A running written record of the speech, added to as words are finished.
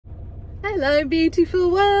Hello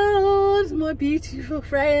beautiful world, my beautiful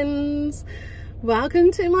friends.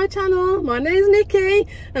 Welcome to my channel. My name's Nikki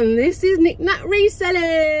and this is Vinted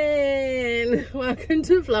Reselling. Welcome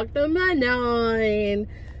to vlog number 9.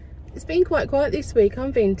 It's been quite quiet this week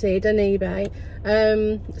on Vinted and eBay,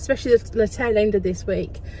 especially the tail end of this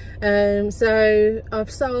week. So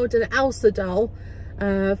I've sold an Elsa doll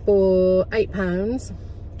for £8.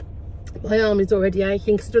 My arm is already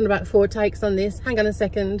aching because I've done about 4 takes on this. Hang on a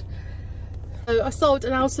second. So I sold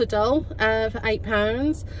an Elsa doll for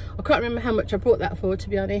 £8. I can't remember how much I bought that for, to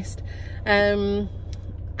be honest. And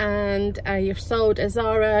I've sold a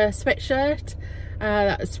Zara sweatshirt.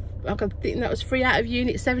 I think that was free out of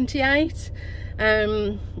unit 78.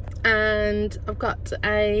 And I've got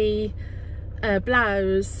a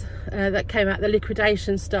blouse that came out the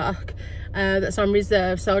liquidation stock that's on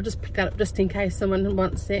reserve, so I'll just pick that up just in case someone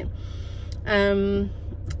wants it. And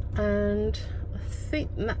I think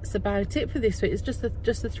that's about it for this week. It's just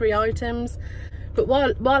the 3 items. But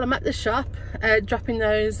while I'm at the shop dropping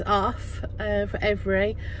those off for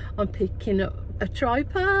Every, I'm picking up a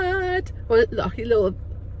tripod, or like a little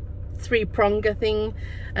 3-pronger thing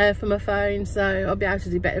for my phone, so I'll be able to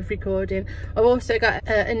do better recording. I've also got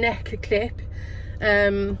a neck clip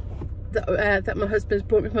that my husband's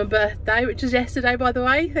brought me for my birthday, which was yesterday, by the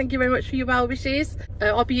way. Thank you very much for your well wishes.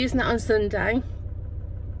 I'll be using that on Sunday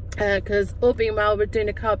because all being well, we're doing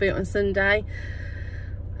a car boot on Sunday.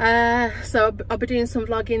 So I'll be doing some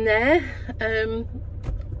vlogging there. I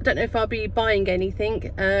don't know if I'll be buying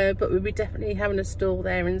anything, but we'll be definitely having a stall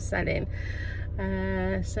there and selling.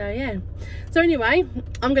 So yeah, so anyway,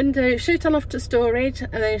 I'm going to shoot on off to storage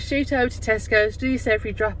and then shoot over to Tesco's, do these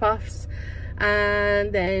Every drop-offs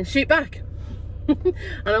and then shoot back. And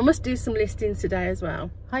I must do some listings today as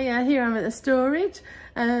well. Hiya, here I'm at the storage.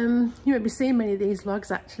 You won't be seeing many of these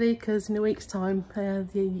vlogs actually, because in a week's time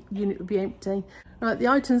the unit will be empty. Right, the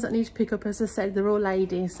items that I need to pick up, as I said, they're all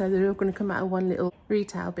ladies, so they're all going to come out of one little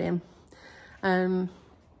retail bin.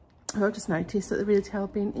 I've just noticed that the retail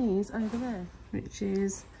bin is over there, which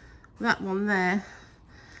is that one there.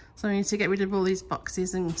 So I need to get rid of all these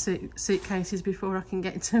boxes and suitcases before I can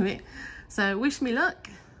get to it. So wish me luck.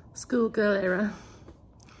 Schoolgirl error.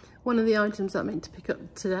 One of the items I meant to pick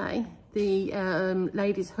up today, the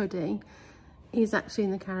ladies hoodie, is actually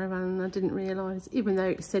in the caravan, and I didn't realise, even though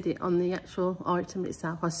it said it on the actual item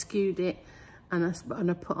itself. I skewed it and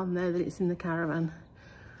I put on there that it's in the caravan.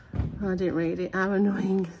 I didn't read it. How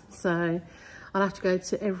annoying. So I'll have to go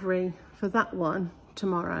to Every for that one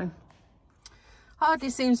tomorrow.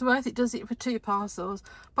 Hardly seems worth it, does it, for 2 parcels?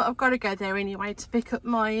 But I've got to go there anyway to pick up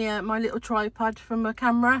my my little tripod for my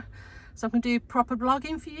camera, so I can do proper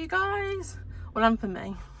vlogging for you guys. Well, and for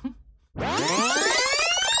me.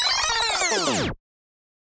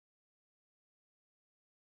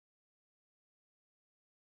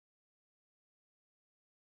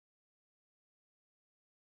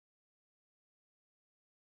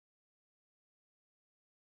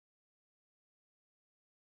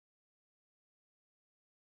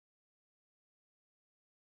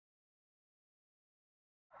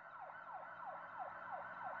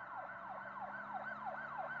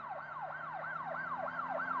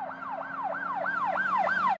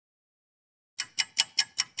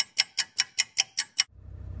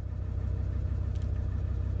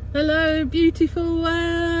 Hello beautiful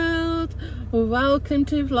world, welcome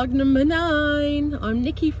to vlog number 9. I'm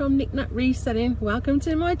Nikki from Vinted Reselling. Welcome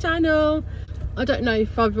to my channel. I don't know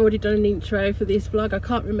if I've already done an intro for this vlog. I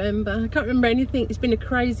can't remember anything. It's been a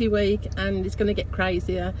crazy week and it's going to get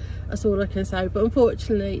crazier, that's all I can say. But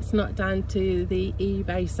unfortunately it's not down to the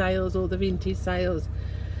eBay sales or the vintage sales.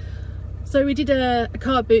 So we did a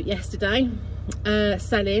car boot yesterday,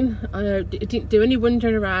 selling. I didn't do any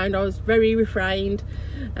wandering around. I was very refrained.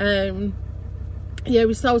 Yeah,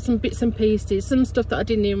 we sold some bits and pieces, some stuff that I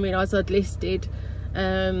didn't even realise I'd listed,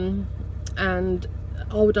 and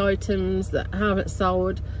old items that I haven't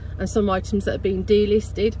sold, and some items that have been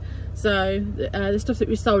delisted. So the stuff that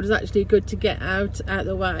we sold is actually good to get out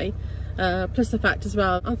the way. Plus the fact as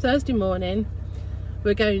well, on Thursday morning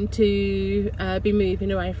we're going to be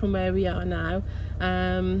moving away from where we are now,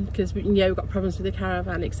 because we've got problems with the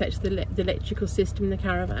caravan, etc. The electrical system in the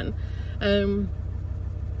caravan.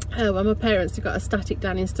 Well, my parents have got a static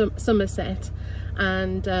down in Somerset,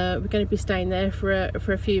 and we're going to be staying there for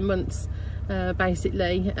a few months,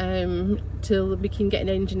 basically, till we can get an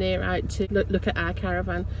engineer out to look at our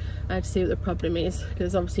caravan to see what the problem is,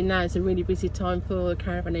 because obviously now is a really busy time for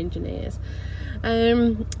caravan engineers.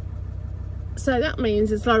 So that means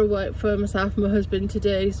there's a lot of work for myself and my husband to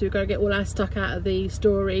do, so we've got to get all our stock out of the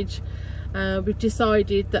storage. We've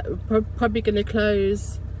decided that we're probably going to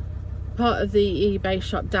close part of the eBay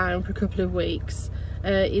shop down for a couple of weeks.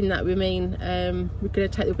 In that we mean we're going to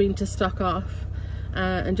take the winter stock off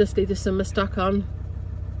and just leave the summer stock on,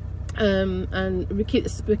 and we keep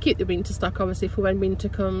the winter stock obviously for when winter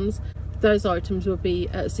comes. Those items will be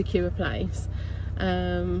at a secure place,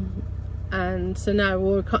 and so now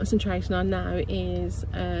all we're concentrating on now is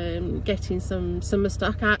getting some summer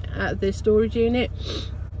stock out of the storage unit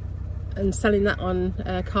and selling that on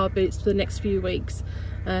car boots for the next few weeks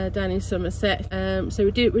down in Somerset. So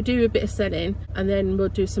we do a bit of selling, and then we'll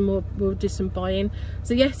do some buying.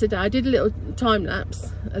 So yesterday I did a little time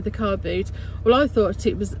lapse of the car boot. Well, I thought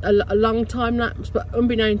it was a long time lapse, but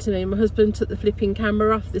unbeknown to me, my husband took the flipping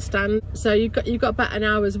camera off the stand, so you've got about an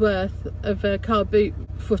hour's worth of car boot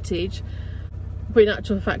footage. But in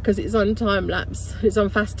actual fact, because it's on time lapse, it's on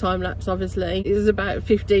fast time lapse, obviously it was about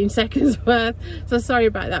 15 seconds worth, so sorry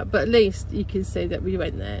about that, but at least you can see that we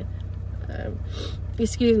went there.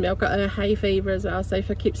 Excuse me, I've got a hay fever as well, so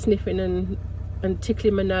if I keep sniffing and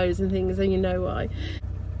tickling my nose and things, then you know why.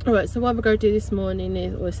 Alright, so what we're going to do this morning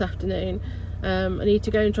is, or this afternoon, I need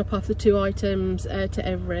to go and drop off the 2 items to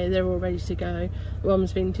Every. They're all ready to go. One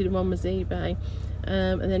was Vinted and one was eBay.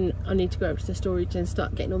 And then I need to go over to the storage and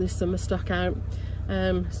start getting all this summer stock out.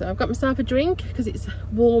 So I've got myself a drink because it's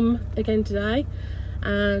warm again today,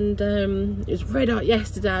 and it was red hot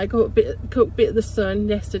yesterday. I caught a bit of the sun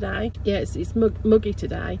yesterday. Yeah, it's muggy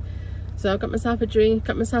today. So I've got myself a drink,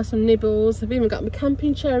 got myself some nibbles. I've even got my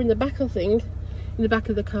camping chair in the back, I think, in the back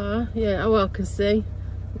of the car. Yeah, oh well, I can see.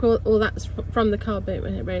 All that's from the car boot.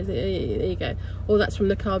 Where is it? There you go. All that's from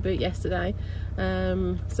the car boot yesterday.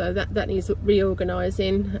 So that needs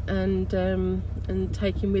reorganising and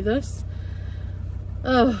taking with us.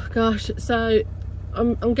 Oh gosh, so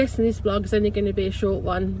I'm guessing this vlog is only going to be a short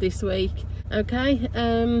one this week. Okay,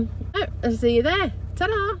 I'll see you there.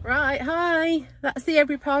 Ta-da! Right, hi, that's the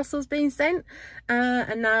Every parcel's been sent,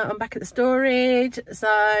 and now I'm back at the storage,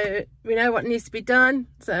 so we know what needs to be done,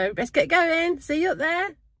 so let's get going. See you up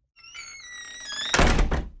there.